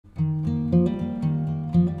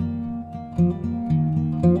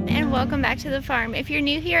welcome back to the farm. If you're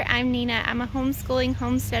new here, I'm Nina. I'm a homeschooling,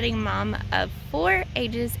 homesteading mom of 4,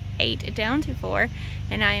 ages 8 down to 4,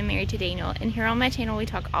 and I am married to Daniel. And here on my channel, we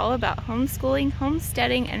talk all about homeschooling,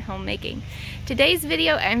 homesteading, and homemaking. Today's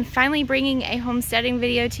video, I'm finally bringing a homesteading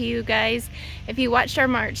video to you guys. If you watched our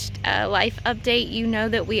March life update, you know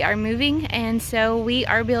that we are moving, and so we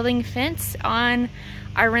are building fence on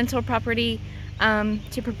our rental property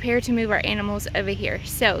to prepare to move our animals over here.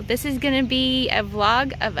 So this is going to be a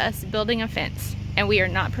vlog of us building a fence, and we are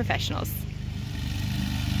not professionals.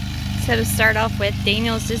 So to start off with,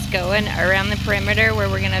 Daniel's just going around the perimeter where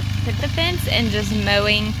we're going to put the fence and just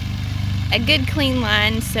mowing a good clean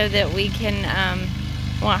line so that we can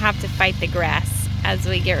won't have to fight the grass as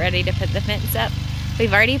we get ready to put the fence up.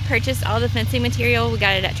 We've already purchased all the fencing material. We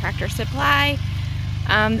got it at Tractor Supply.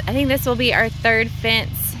 I think this will be our 3rd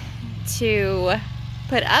fence to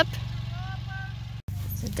put up.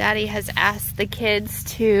 So Daddy has asked the kids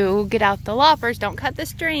to get out the loppers. Don't cut the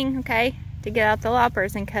string, okay? To get out the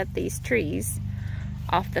loppers and cut these trees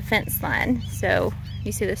off the fence line. So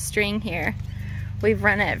you see the string here. We've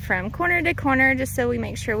run it from corner to corner just so we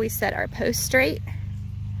make sure we set our posts straight.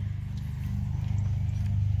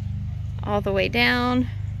 All the way down.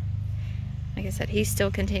 Like I said, he's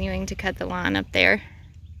still continuing to cut the line up there.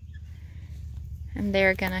 And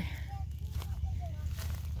they're gonna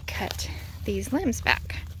cut these limbs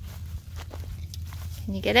back.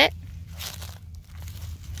 Can you get it?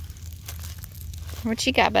 What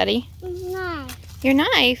you got, buddy? Knife. Your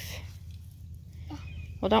knife?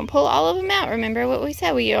 Well, don't pull all of them out. Remember what we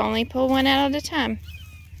said? We only pull one out at a time.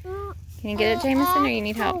 Can you get it, Jameson, or you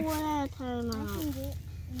need help? One at a time. I can get it.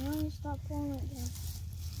 You want to stop pulling it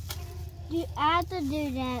down? I have to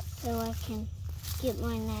do that so I can get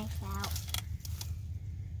my knife out.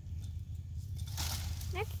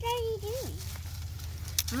 What's Daddy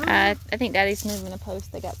doing? I think Daddy's moving a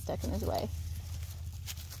post that got stuck in his way.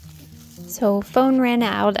 So phone ran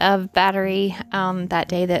out of battery that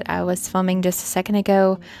day that I was filming just a second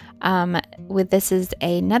ago. This is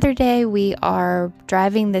another day. We are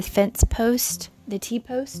driving the fence post, the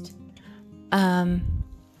T-post,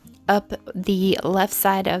 up the left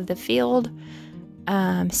side of the field.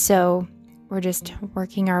 So we're just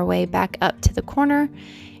working our way back up to the corner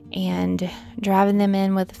and driving them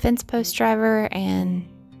in with the fence post driver and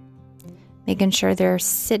making sure they're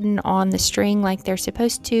sitting on the string like they're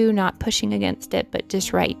supposed to, not pushing against it, but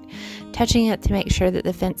just right, touching it to make sure that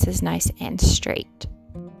the fence is nice and straight.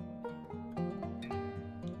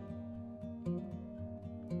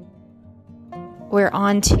 We're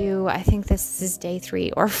on to, I think this is day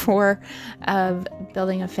 3 or 4 of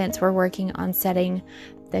building a fence. We're working on setting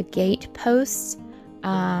the gate posts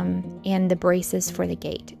and the braces for the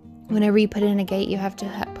gate. Whenever you put in a gate, you have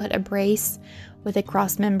to put a brace with a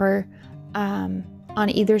cross member on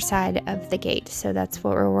either side of the gate. So that's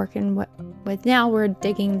what we're working with now. We're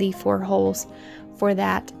digging the 4 holes for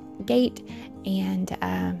that gate, and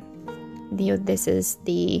this is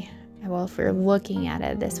the, well, if we're looking at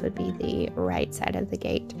it, this would be the right side of the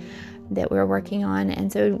gate that we're working on.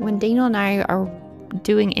 And so when Daniel and I are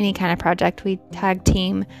doing any kind of project, we tag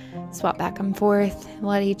team, swap back and forth,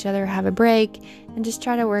 let each other have a break, and just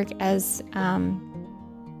try to work as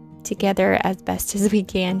together as best as we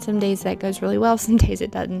can. Some days that goes really well, some days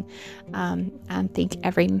it doesn't. I think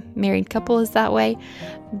every married couple is that way,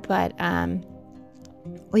 but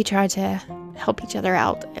we try to help each other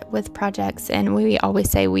out with projects, and we always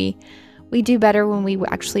say we do better when we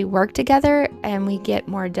actually work together, and we get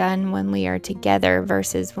more done when we are together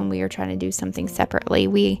versus when we are trying to do something separately.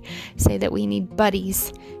 We say that we need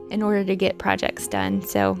buddies in order to get projects done,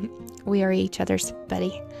 so we are each other's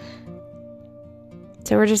buddy.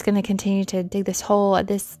 So we're just going to continue to dig this hole.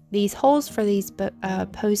 These holes for these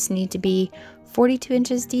posts need to be 42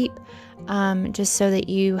 inches deep, just so that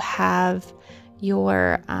you have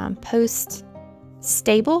your post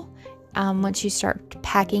stable. Once you start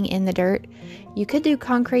packing in the dirt, you could do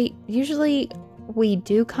concrete. Usually we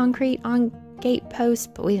do concrete on gate posts,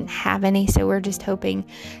 but we didn't have any, so we're just hoping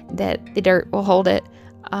that the dirt will hold it.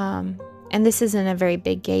 And this isn't a very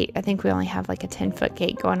big gate. I think we only have like a 10-foot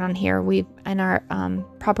gate going on here. In our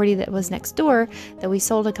property that was next door that we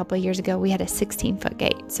sold a couple of years ago, we had a 16-foot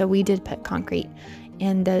gate. So we did put concrete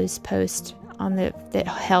in those posts that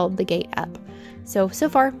held the gate up. So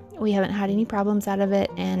far we haven't had any problems out of it,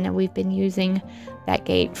 and we've been using that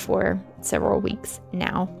gate for several weeks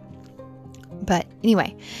now. But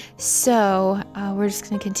anyway, so we're just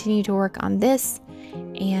going to continue to work on this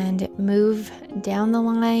and move down the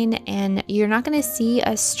line, and you're not going to see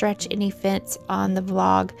us stretch any fence on the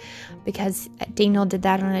vlog because Daniel did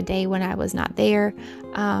that on a day when I was not there.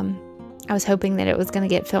 I was hoping that it was going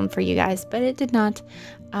to get filmed for you guys, but it did not.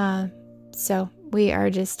 So we are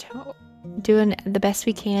just doing the best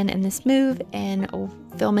we can in this move and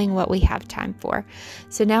filming what we have time for.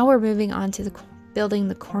 So now we're moving on to building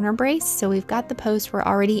the corner brace. So we've got the post we're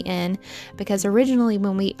already in, because originally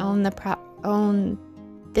when we owned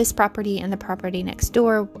this property and the property next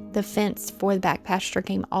door, the fence for the back pasture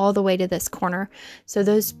came all the way to this corner. So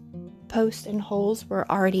those posts and holes were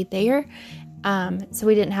already there. So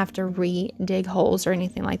we didn't have to re-dig holes or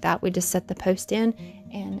anything like that. We just set the post in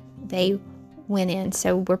and they went in.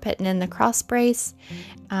 So we're putting in the cross brace,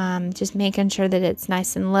 just making sure that it's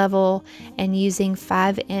nice and level, and using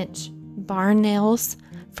 5-inch barn nails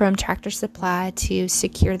from Tractor Supply to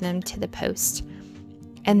secure them to the post.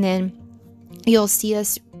 And then you'll see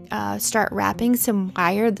us start wrapping some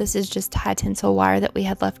wire. This is just high tensile wire that we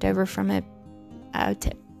had left over from a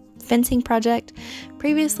fencing project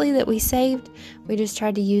previously that we saved. We just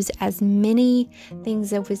tried to use as many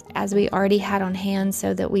things as we already had on hand,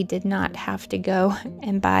 so that we did not have to go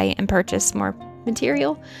and buy and purchase more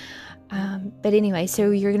material. But anyway,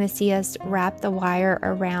 so you're going to see us wrap the wire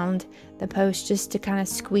around the post just to kind of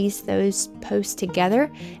squeeze those posts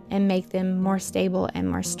together and make them more stable and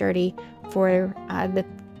more sturdy for the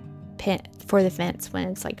fence when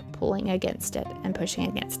it's like pulling against it and pushing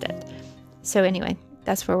against it. So anyway,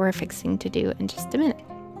 that's what we're fixing to do in just a minute.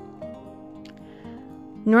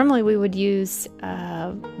 Normally we would use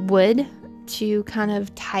wood to kind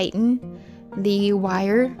of tighten the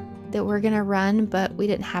wire that we're going to run, but we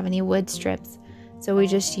didn't have any wood strips. So we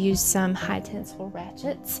just used some high tensile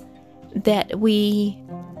ratchets that we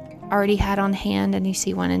already had on hand, and you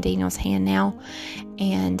see one in Daniel's hand now,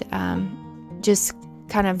 and just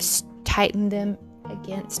kind of tighten them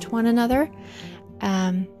against one another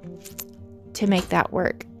to make that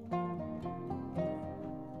work.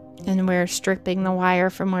 And we're stripping the wire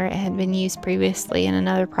from where it had been used previously in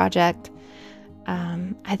another project.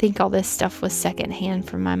 I think all this stuff was secondhand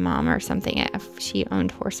from my mom or something. She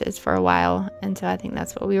owned horses for a while, and so I think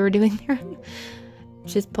that's what we were doing there.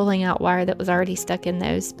 Just pulling out wire that was already stuck in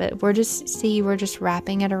those. But we're just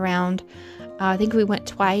wrapping it around. I think we went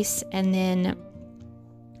twice, and then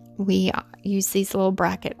we use these little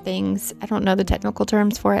bracket things. I don't know the technical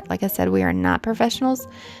terms for it. Like I said, we are not professionals.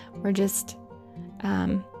 We're just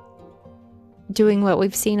doing what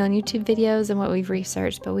we've seen on YouTube videos and what we've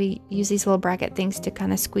researched. But we use these little bracket things to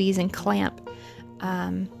kind of squeeze and clamp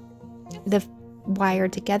the wire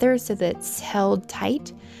together so that it's held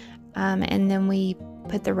tight. And then we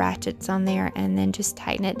put the ratchets on there and then just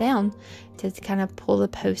tighten it down to kind of pull the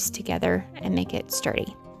post together and make it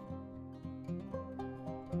sturdy.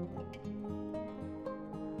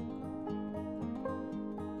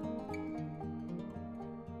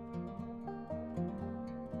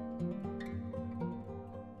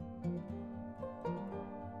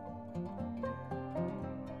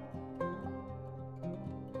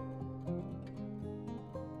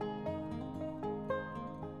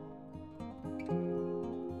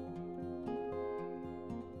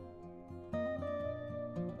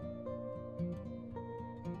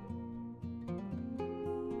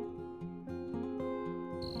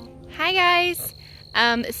 Hi guys!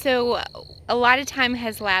 So a lot of time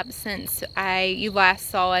has lapsed since you last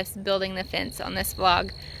saw us building the fence on this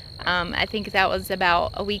vlog. I think that was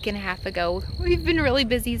about a week and a half ago. We've been really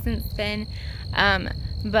busy since then.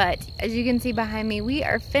 But as you can see behind me, we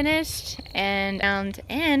are finished,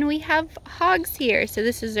 and we have hogs here. So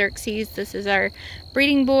this is Xerxes. This is our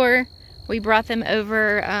breeding boar. We brought them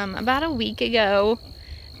over about a week ago.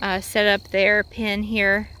 Set up their pen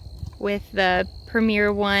here with the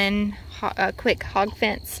Premier One quick hog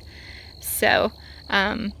fence. So,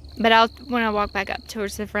 but when I walk back up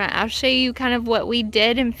towards the front, I'll show you kind of what we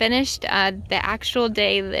did and finished. The actual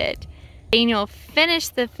day that Daniel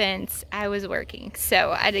finished the fence, I was working,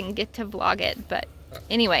 so I didn't get to vlog it. But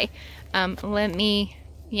anyway, let me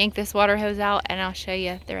yank this water hose out and I'll show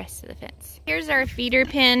you the rest of the fence. Here's our feeder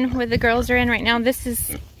pen where the girls are in right now. This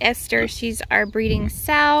is Esther. She's our breeding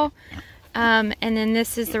sow. And then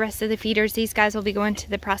this is the rest of the feeders. These guys will be going to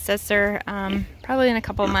the processor probably in a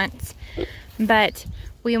couple months. But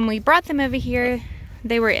when we brought them over here,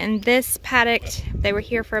 they were in this paddock. They were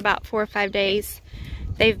here for about 4 or 5 days.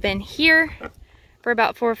 They've been here for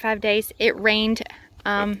about 4 or 5 days. It rained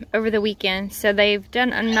over the weekend, so they've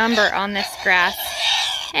done a number on this grass.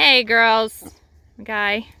 Hey girls,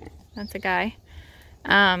 guy, that's a guy.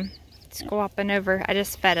 Squapping over. I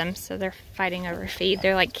just fed them, so they're fighting over feed.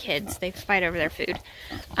 They're like kids. They fight over their food.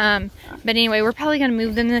 But anyway, we're probably going to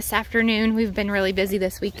move them this afternoon. We've been really busy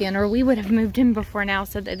this weekend, or we would have moved them before now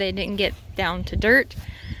so that they didn't get down to dirt.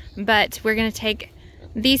 But we're going to take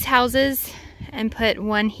these houses and put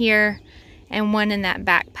one here and one in that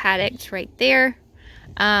back paddock right there.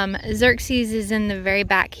 Xerxes is in the very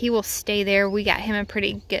back. He will stay there. We got him a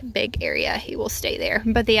pretty big area. He will stay there.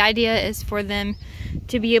 But the idea is for them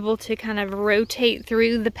to be able to kind of rotate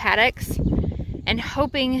through the paddocks, and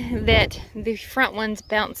hoping that the front ones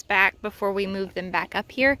bounce back before we move them back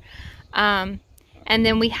up here. And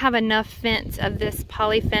then we have enough fence of this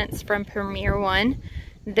poly fence from Premier One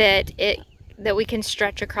that we can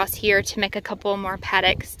stretch across here to make a couple more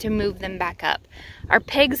paddocks to move them back up. Our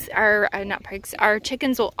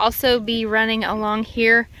chickens will also be running along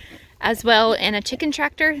here as well in a chicken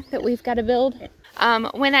tractor that we've got to build.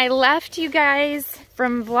 When I left you guys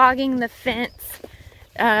from vlogging the fence,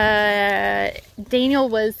 Daniel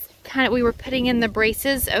was we were putting in the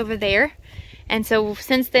braces over there, and so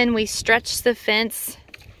since then we stretched the fence.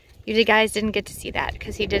 You guys didn't get to see that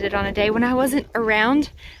because he did it on a day when I wasn't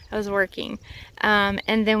around. I was working.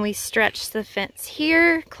 And then we stretched the fence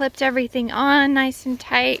here, clipped everything on nice and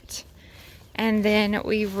tight, and then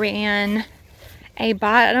we ran a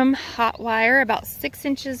bottom hot wire about 6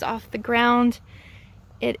 inches off the ground.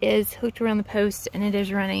 It is hooked around the post and it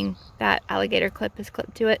is running. That alligator clip is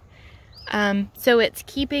clipped to it. So it's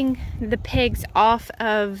keeping the pigs off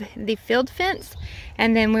of the field fence,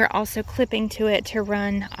 and then we're also clipping to it to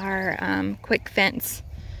run our quick fence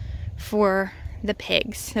for the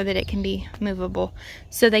pigs so that it can be movable.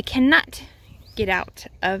 So they cannot get out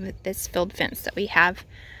of this field fence that we have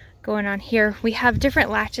going on here. We have different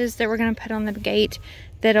latches that we're going to put on the gate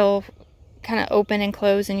that'll kind of open and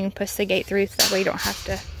close, and you can push the gate through so that way you don't have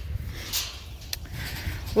to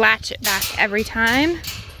latch it back every time.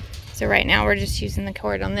 So right now we're just using the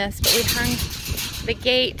cord on this, but we hung the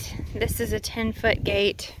gate. This is a 10-foot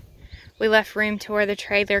gate. We left room to where the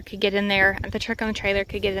trailer could get in there, the truck on the trailer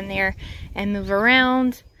could get in there and move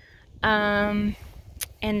around. And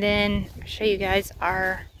then I'll show you guys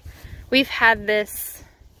we've had this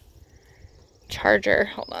charger,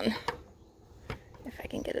 hold on, if I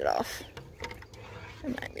can get it off.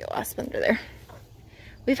 There might be a wasp under there.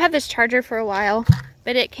 We've had this charger for a while,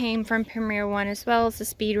 but it came from Premier One as well as the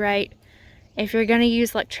Speed Right. If you're gonna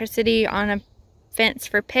use electricity on a fence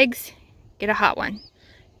for pigs, get a hot one.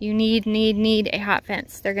 You need a hot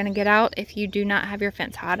fence. They're gonna get out if you do not have your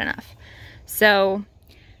fence hot enough. So,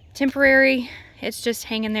 temporary, it's just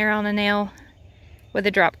hanging there on a nail with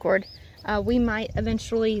a drop cord. We might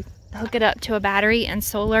eventually hook it up to a battery and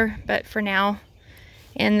solar, but for now,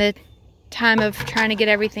 in the time of trying to get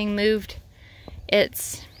everything moved,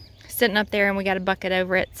 it's sitting up there and we got a bucket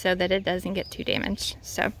over it so that it doesn't get too damaged.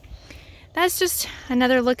 So that's just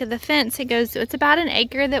another look at the fence. It's about an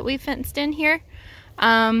acre that we fenced in here.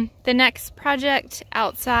 The next project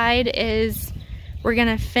outside is we're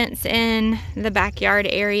gonna fence in the backyard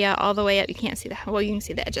area all the way up. You can't see well, you can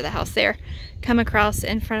see the edge of the house there. Come across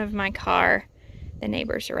in front of my car. The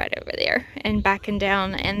neighbors are right over there, and back and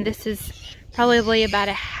down. And this is probably about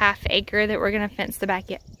a ½ acre that we're gonna fence the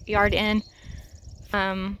backyard in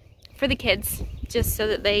for the kids, just so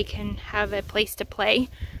that they can have a place to play,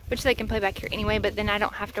 which they can play back here anyway, but then I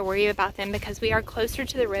don't have to worry about them because we are closer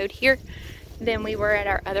to the road here than we were at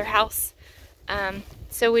our other house.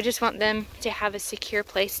 So we just want them to have a secure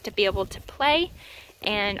place to be able to play,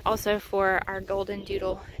 and also for our golden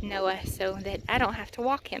doodle Noah, so that I don't have to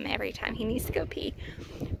walk him every time he needs to go pee.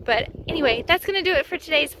 But anyway, that's gonna do it for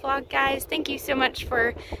today's vlog, guys. Thank you so much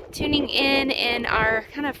for tuning in our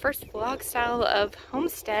kind of first vlog style of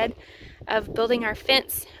homestead, of building our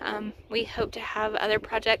fence. We hope to have other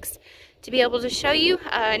projects to be able to show you.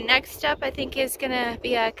 Next up, I think, is gonna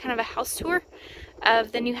be a kind of a house tour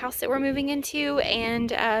of the new house that we're moving into,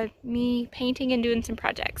 and me painting and doing some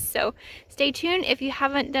projects. So stay tuned. If you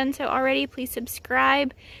haven't done so already, please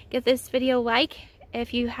subscribe, give this video a like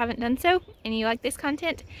if you haven't done so and you like this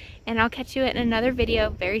content, and I'll catch you in another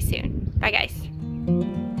video very soon. Bye guys.